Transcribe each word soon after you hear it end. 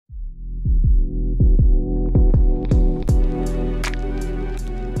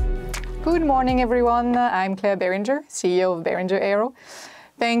Good morning, everyone. I'm Claire Beringer, CEO of Beringer AERO.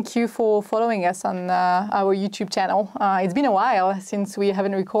 Thank you for following us on our YouTube channel. It's been a while since we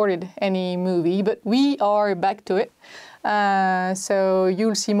haven't recorded any movie, but we are back to it. So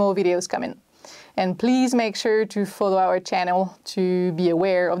you'll see more videos coming. And please make sure to follow our channel to be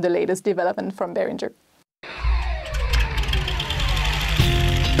aware of the latest development from Beringer.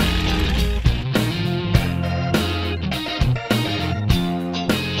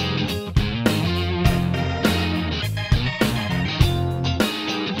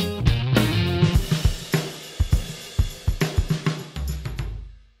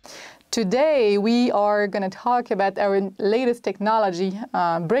 Today we are going to talk about our latest technology,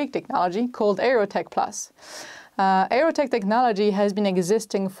 brake technology, called AEROTEC Plus. AEROTEC technology has been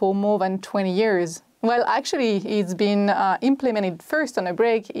existing for more than 20 years. Well, actually, it's been implemented first on a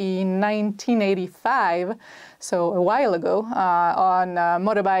brake in 1985, so a while ago, on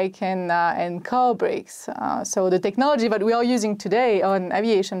motorbike and car brakes. So the technology that we are using today on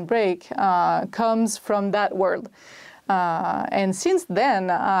aviation brake comes from that world. And since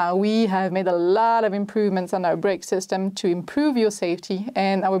then, we have made a lot of improvements on our brake system to improve your safety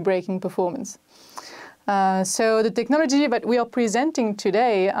and our braking performance. So the technology that we are presenting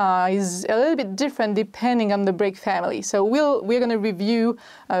today is a little bit different depending on the brake family. So we're going to review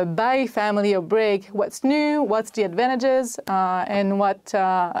by family of brake, what's new, what's the advantages, and what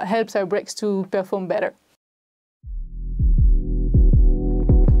helps our brakes to perform better.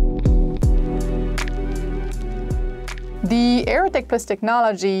 The AEROTEC Plus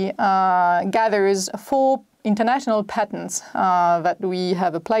technology gathers 4 international patents that we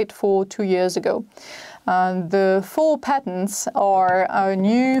have applied for 2 years ago. The 4 patents are a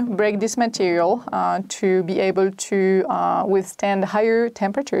new brake disc material to be able to withstand higher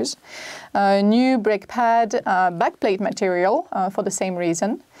temperatures, a new brake pad backplate material for the same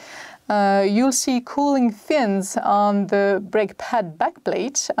reason. You'll see cooling fins on the brake pad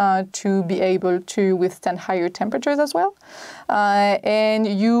backplate to be able to withstand higher temperatures as well. And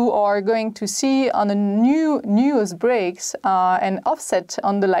you are going to see on the newest brakes an offset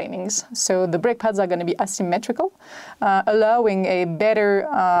on the linings. So the brake pads are going to be asymmetrical, allowing a better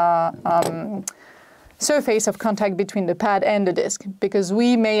surface of contact between the pad and the disc, because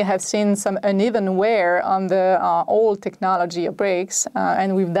we may have seen some uneven wear on the old technology of brakes,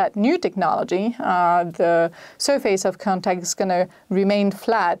 and with that new technology, the surface of contact is going to remain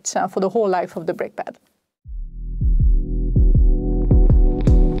flat for the whole life of the brake pad.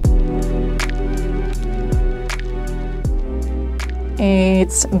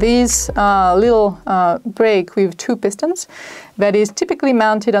 It's this little brake with 2 pistons that is typically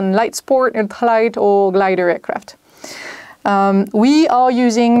mounted on light sport, ultralight or glider aircraft. We are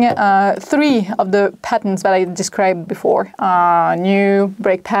using 3 of the patents that I described before. New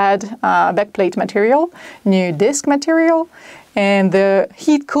brake pad backplate material, new disc material, and the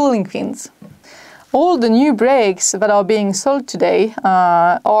heat cooling fins. All the new brakes that are being sold today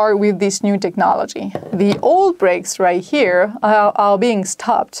are with this new technology. The old brakes right here are being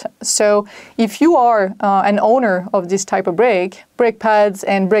stopped. So if you are an owner of this type of brake, brake pads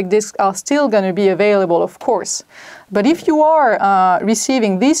and brake discs are still going to be available, of course. But if you are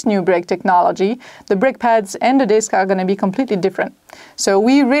receiving this new brake technology, the brake pads and the disc are going to be completely different. So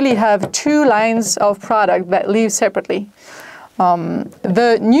we really have 2 lines of product that live separately.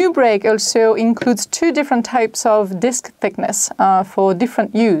 The new brake also includes 2 different types of disc thickness for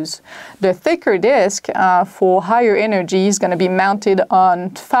different use. The thicker disc for higher energy is going to be mounted on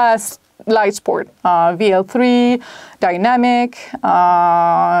fast light sport, VL3, dynamic,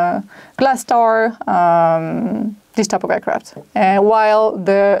 glass star, this type of aircraft. While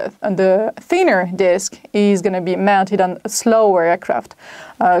the thinner disc is going to be mounted on slower aircraft,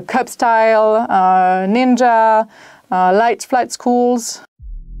 Cup style, Ninja, light flight schools.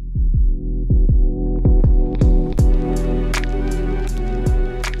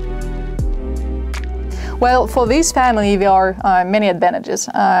 Well, for this family, there are many advantages.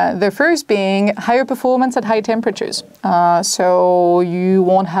 The first being higher performance at high temperatures. So you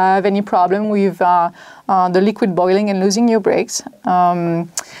won't have any problem with the liquid boiling and losing your brakes.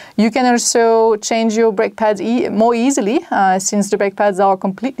 You can also change your brake pads more easily since the brake pads are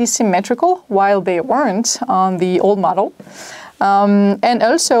completely symmetrical, while they weren't on the old model. And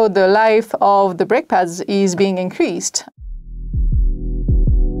also the life of the brake pads is being increased.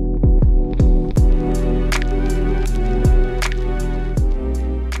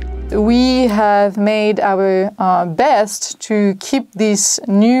 We have made our best to keep this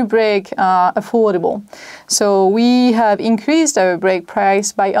new brake affordable. So we have increased our brake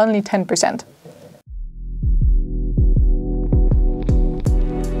price by only 10%.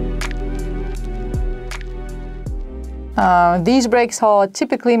 These brakes are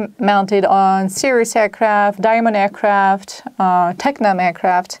typically mounted on Cirrus aircraft, Diamond aircraft, Tecnam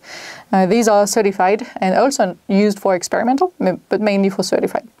aircraft. These are certified and also used for experimental, but mainly for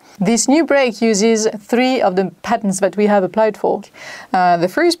certified. This new brake uses 3 of the patents that we have applied for. The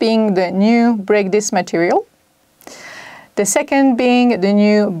first being the new brake disc material, the second being the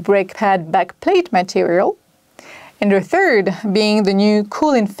new brake pad backplate material, and the third being the new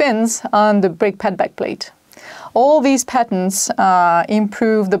cooling fins on the brake pad backplate. All these patents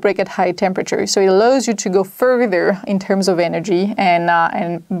improve the brake at high temperature, so it allows you to go further in terms of energy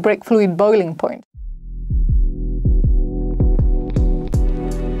and brake fluid boiling point.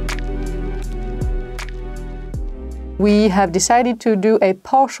 We have decided to do a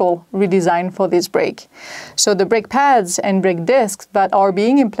partial redesign for this brake. So the brake pads and brake discs that are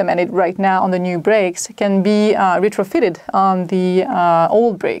being implemented right now on the new brakes can be retrofitted on the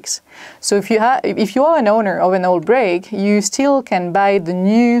old brakes. So if you are an owner of an old brake, you still can buy the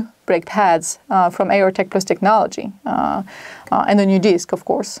new brake pads from AEROTEC Plus technology and the new disc, of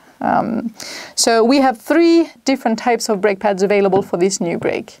course. So we have 3 different types of brake pads available for this new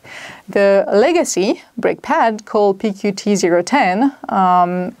brake. The legacy brake pad called PQT010,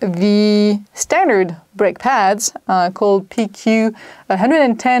 the standard brake pads called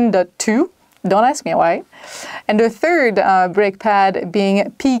PQ110.2, don't ask me why, and the third brake pad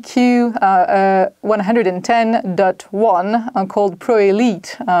being PQ110.1 called Pro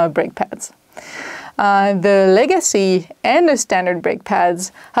Elite brake pads. The legacy and the standard brake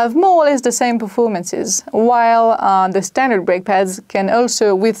pads have more or less the same performances, while the standard brake pads can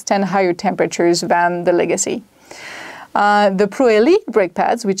also withstand higher temperatures than the legacy. The Pro Elite brake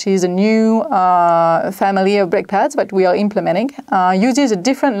pads, which is a new family of brake pads that we are implementing, uses a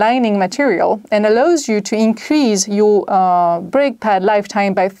different lining material and allows you to increase your brake pad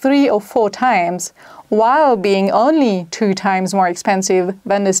lifetime by 3 or 4 times, while being only 2 times more expensive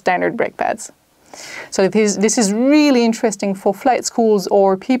than the standard brake pads. So this is really interesting for flight schools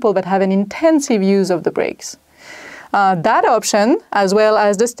or people that have an intensive use of the brakes. That option, as well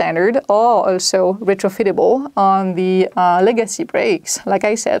as the standard, are also retrofittable on the legacy brakes, like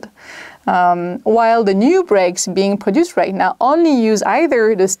I said. While the new brakes being produced right now only use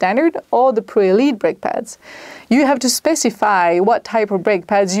either the standard or the Pro Elite brake pads. You have to specify what type of brake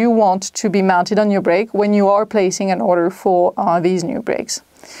pads you want to be mounted on your brake when you are placing an order for these new brakes.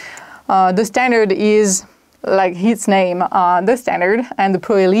 The standard is, like its name, the standard, and the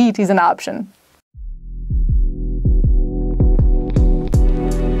Pro Elite is an option.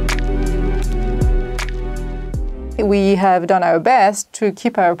 We have done our best to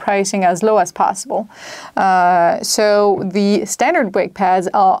keep our pricing as low as possible. So the standard brake pads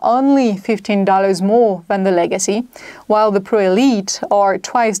are only $15 more than the legacy, while the Pro Elite are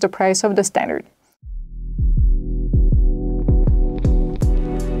twice the price of the standard.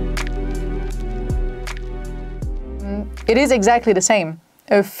 It is exactly the same.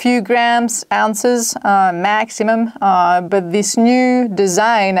 A few grams, ounces maximum, but this new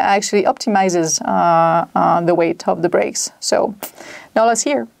design actually optimizes the weight of the brakes. So now let's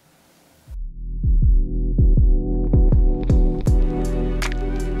hear.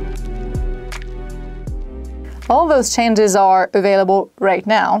 All those changes are available right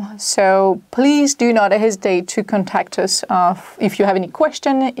now, so please do not hesitate to contact us if you have any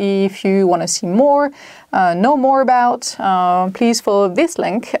question, if you want to see more, know more about. Please follow this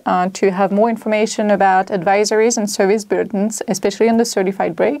link to have more information about advisories and service bulletins, especially on the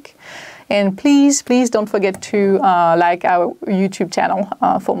certified brake. And please don't forget to like our YouTube channel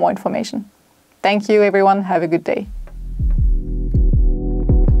for more information. Thank you, everyone. Have a good day.